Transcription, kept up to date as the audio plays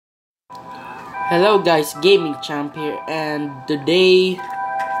Hello guys, Gaming Champ here, and today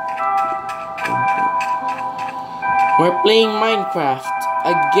we're playing Minecraft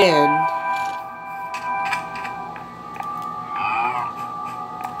again.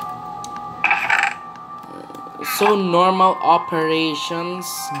 So normal operations,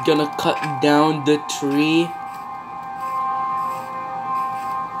 gonna cut down the tree.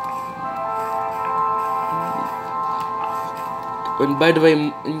 And by the way,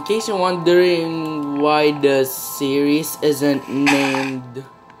 in case you're wondering why the series isn't named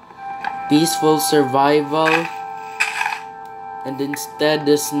Peaceful Survival and instead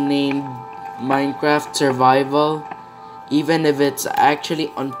is named Minecraft Survival, even if it's actually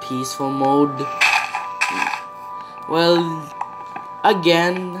on peaceful mode. Well,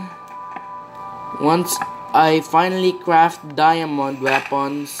 again, once I finally craft diamond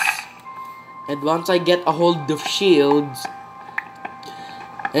weapons and once I get a hold of shields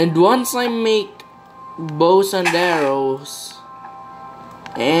and once I make bows and arrows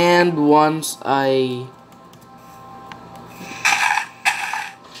and once I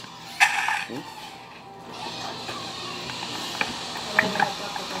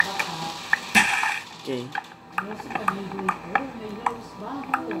okay.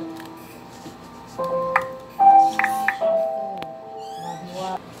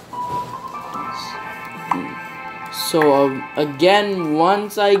 So again,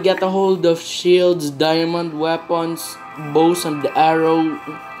 once I get a hold of shields, diamond weapons, bows and arrows,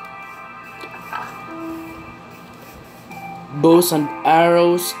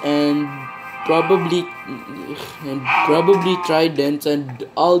 and probably tridents and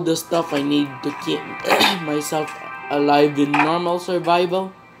all the stuff I need to keep myself alive in normal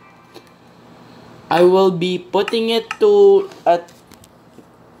survival, I will be putting it to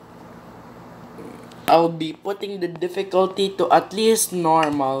I'll be putting the difficulty to at least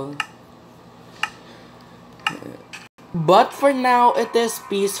normal. But for now, it is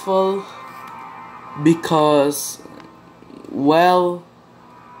peaceful because, well,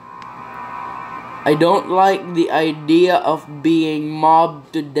 I don't like the idea of being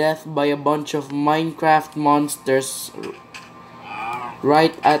mobbed to death by a bunch of Minecraft monsters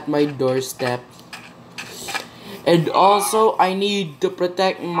right at my doorstep. And also, I need to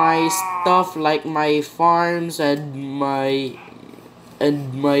protect my stuff like my farms and my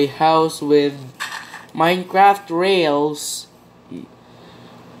house with Minecraft rails.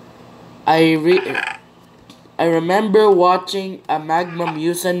 I remember watching a Magma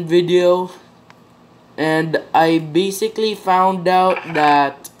Musen video, and I basically found out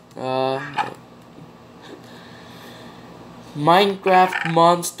that Minecraft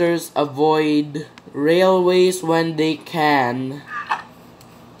monsters avoid railways when they can.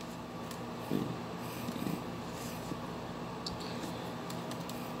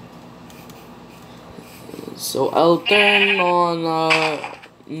 So I'll turn on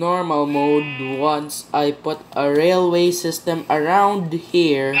normal mode once I put a railway system around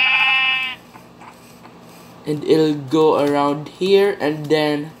here, and it'll go around here and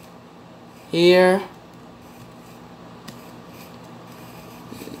then here,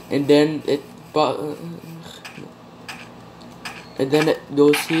 and then it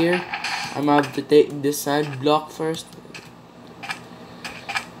goes here. I'm gonna have to take this side block first,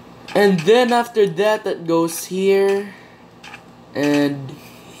 and then after that it goes here and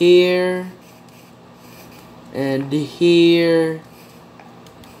here and here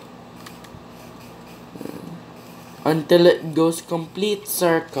until it goes complete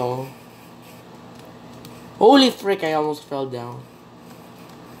circle. Holy frick, I almost fell down.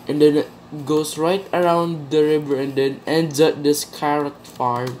 And then it goes right around the river and then ends at this carrot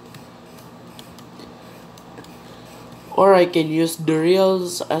farm. Or I can use the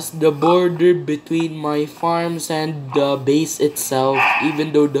rails as the border between my farms and the base itself,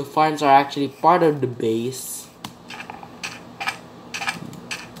 even though the farms are actually part of the base.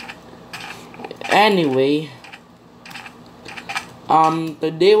 Anyway,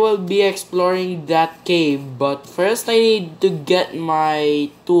 today we'll be exploring that cave, but first I need to get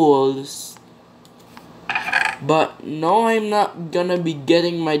my tools. But no, I'm not gonna be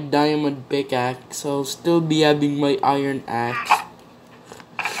getting my diamond pickaxe. I'll still be having my iron axe.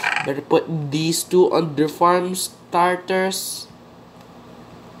 Better put these two under farm starters.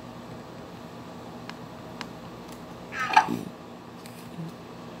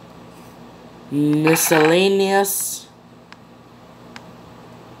 Miscellaneous.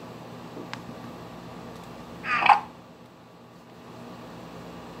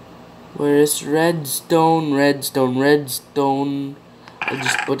 Where is redstone? Redstone. I'll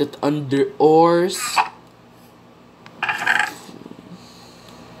just put it under ores.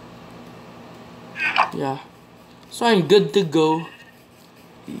 Yeah. So I'm good to go.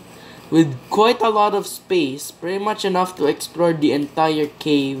 With quite a lot of space, pretty much enough to explore the entire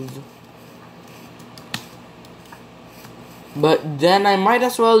cave. But then I might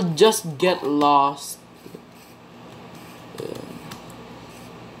as well just get lost.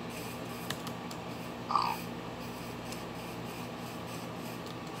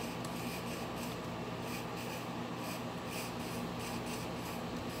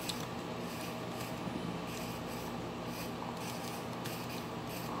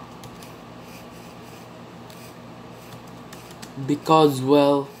 Because,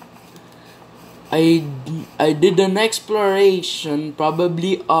 well, I did an exploration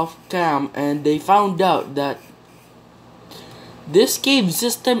probably off cam, and they found out that this cave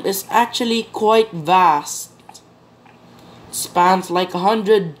system is actually quite vast. Spans like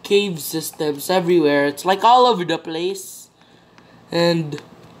 100 cave systems everywhere. It's like all over the place. And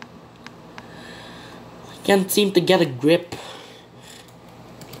I can't seem to get a grip.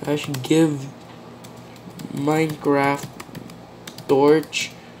 I should give Minecraft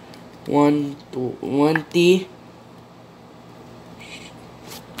torch 120.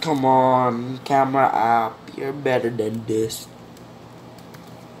 Come on, camera app, you're better than this.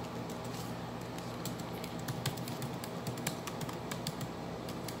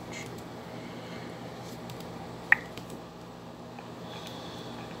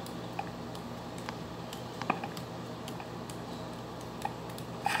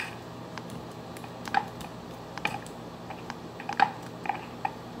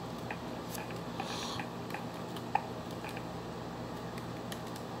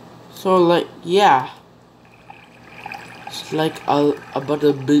 So, like, yeah, it's like about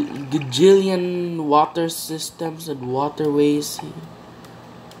a gajillion water systems and waterways here.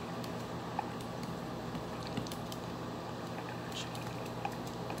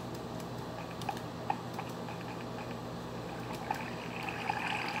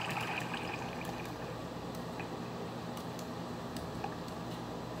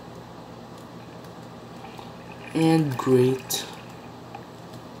 And great.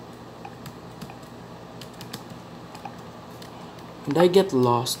 And I get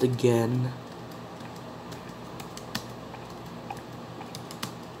lost again.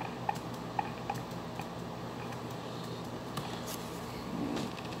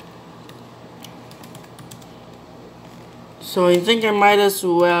 So I think I might as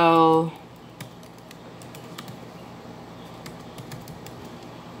well.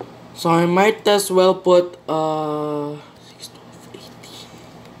 So I might as well put 6, 12, 80.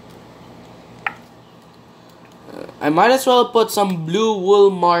 I might as well put some blue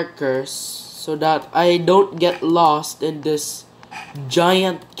wool markers so that I don't get lost in this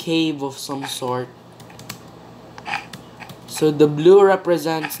giant cave of some sort. So the blue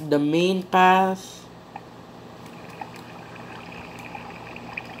represents the main path.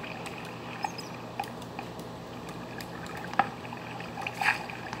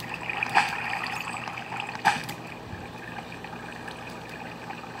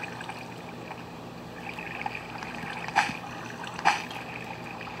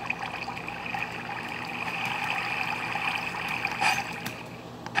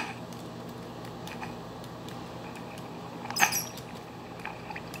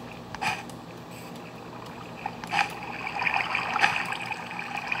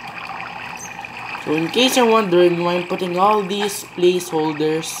 So in case you're wondering why I'm putting all these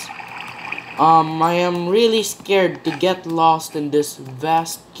placeholders, I am really scared to get lost in this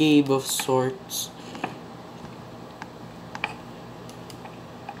vast cave of sorts.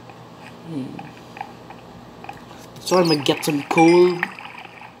 So I'm gonna get some coal.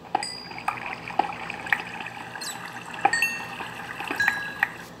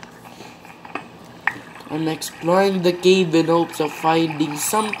 I'm exploring the cave in hopes of finding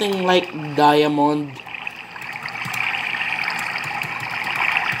something like diamond.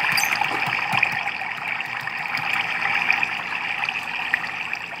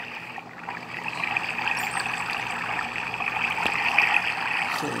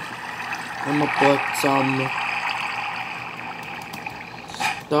 So I'm gonna put some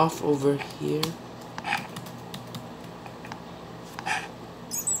stuff over here.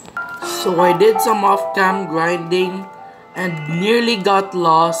 So I did some off-cam grinding and nearly got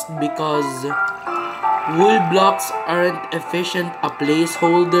lost because wool blocks aren't efficient a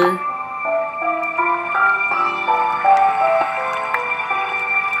placeholder.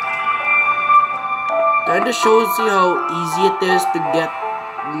 Kinda shows you how easy it is to get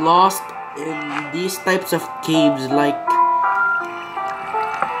lost in these types of caves. Like,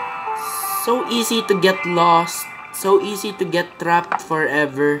 so easy to get lost, so easy to get trapped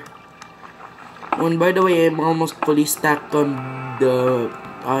forever. Oh, and by the way, I'm almost fully stacked on the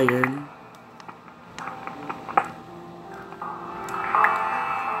iron.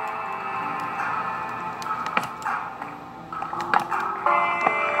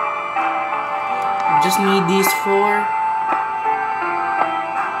 Just need these 4.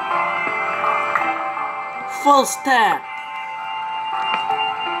 Full stack.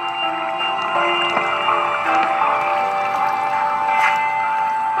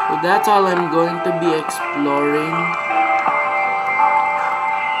 So that's all I'm going to be exploring.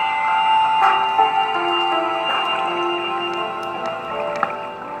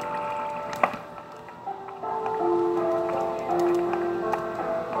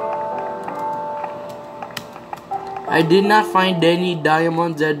 I did not find any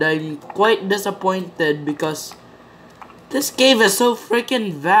diamonds and I'm quite disappointed because this cave is so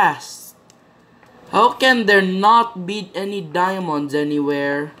freaking vast. How can there not be any diamonds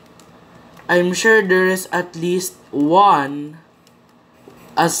anywhere? I'm sure there is at least one.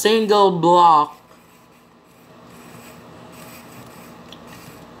 A single block.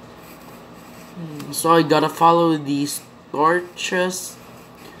 So I gotta follow these torches.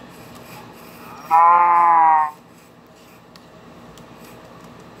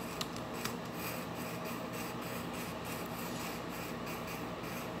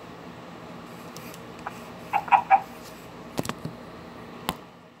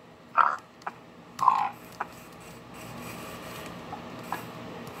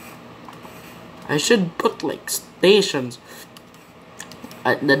 I should put like stations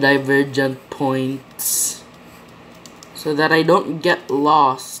at the divergent points so that I don't get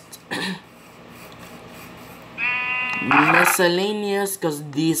lost. Miscellaneous,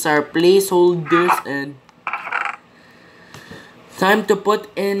 because these are placeholders, and time to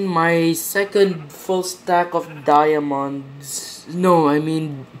put in my second full stack of diamonds. No, I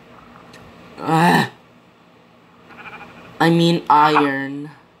mean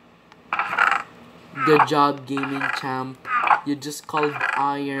iron. Good job, gaming champ. You just called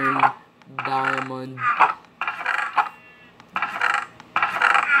iron diamond.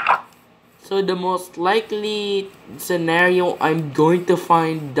 So the most likely scenario I'm going to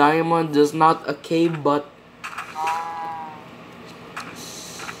find diamonds is not a cave, but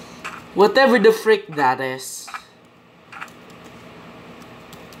whatever the frick that is.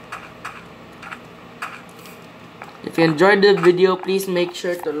 If you enjoyed the video, please make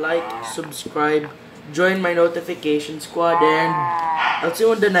sure to like, subscribe, join my notification squad, and I'll see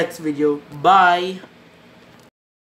you in the next video. Bye!